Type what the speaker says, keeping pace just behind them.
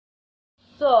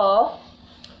So,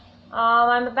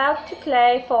 I'm about to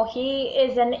play for He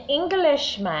is an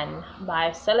Englishman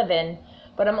by Sullivan,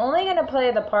 but I'm only going to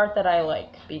play the part that I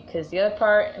like because the other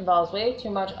part involves way too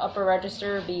much upper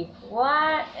register, B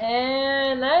flat,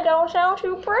 and that don't sound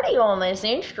too pretty on this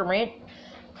instrument.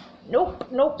 Nope.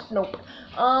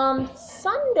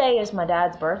 Sunday is my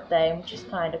dad's birthday, which is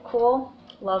kind of cool.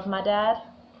 Love my dad.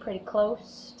 Pretty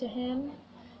close to him.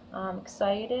 I'm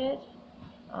excited.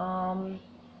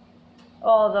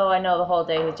 Although I know the whole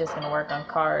day he's just going to work on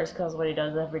cars because what he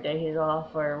does every day he's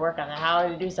off or work on the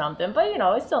house or do something. But, you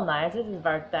know, it's still nice. It's his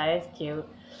birthday. It's cute.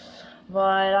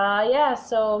 But, yeah,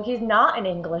 so he's not an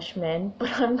Englishman,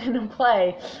 but I'm going to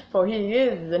play for he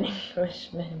is an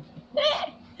Englishman.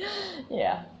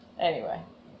 Yeah, anyway.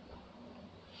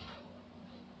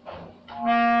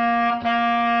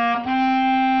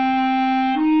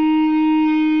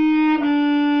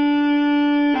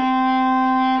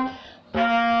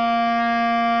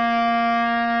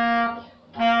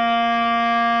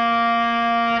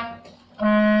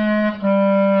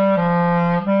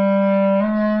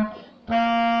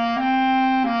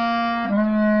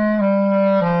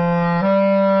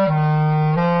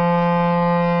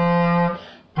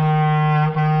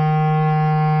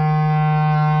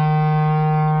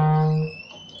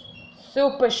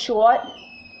 Super short,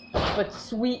 but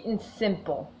sweet and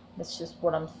simple. That's just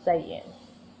what I'm saying.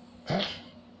 I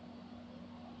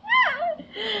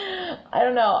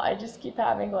don't know. I just keep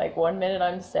having like 1 minute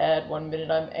I'm sad, 1 minute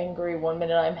I'm angry, 1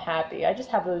 minute I'm happy. I just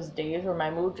have those days where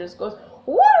my mood just goes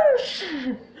whoosh.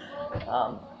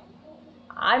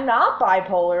 I'm not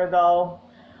bipolar though.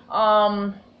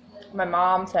 My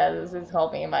mom says it's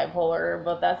called being bipolar,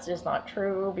 but that's just not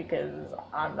true because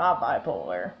I'm not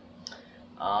bipolar.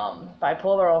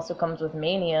 Bipolar also comes with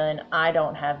mania, and I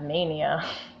don't have mania.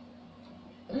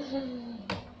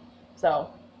 So,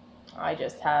 I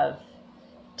just have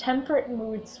temperate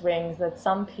mood swings that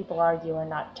some people argue are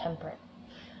not temperate.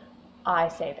 I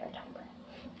say they're temperate.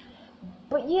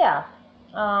 But yeah,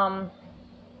 I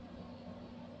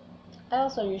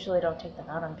also usually don't take them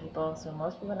out on people, so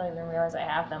most people don't even realize I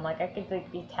have them. Like, I could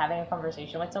be having a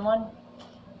conversation with someone,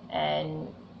 and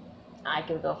I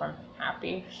could go from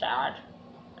happy, sad,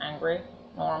 angry,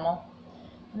 normal,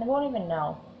 and they won't even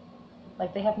know.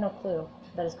 Like, they have no clue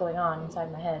that is going on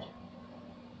inside my head.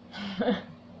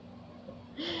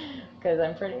 Because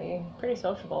I'm pretty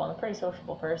sociable. I'm a pretty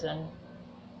sociable person.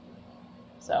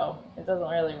 So, it doesn't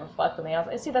really reflect on the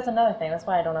outside. See, that's another thing. That's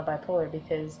why I don't have bipolar,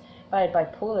 because if I had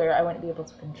bipolar, I wouldn't be able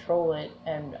to control it,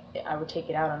 and I would take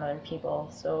it out on other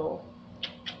people. So,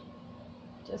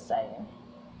 just saying.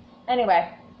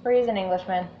 Anyway, Bree's an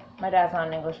Englishman. My dad's not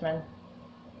an Englishman.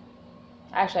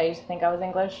 Actually, I used to think I was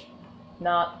English.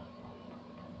 Not.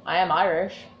 I am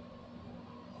Irish.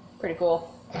 Pretty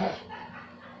cool.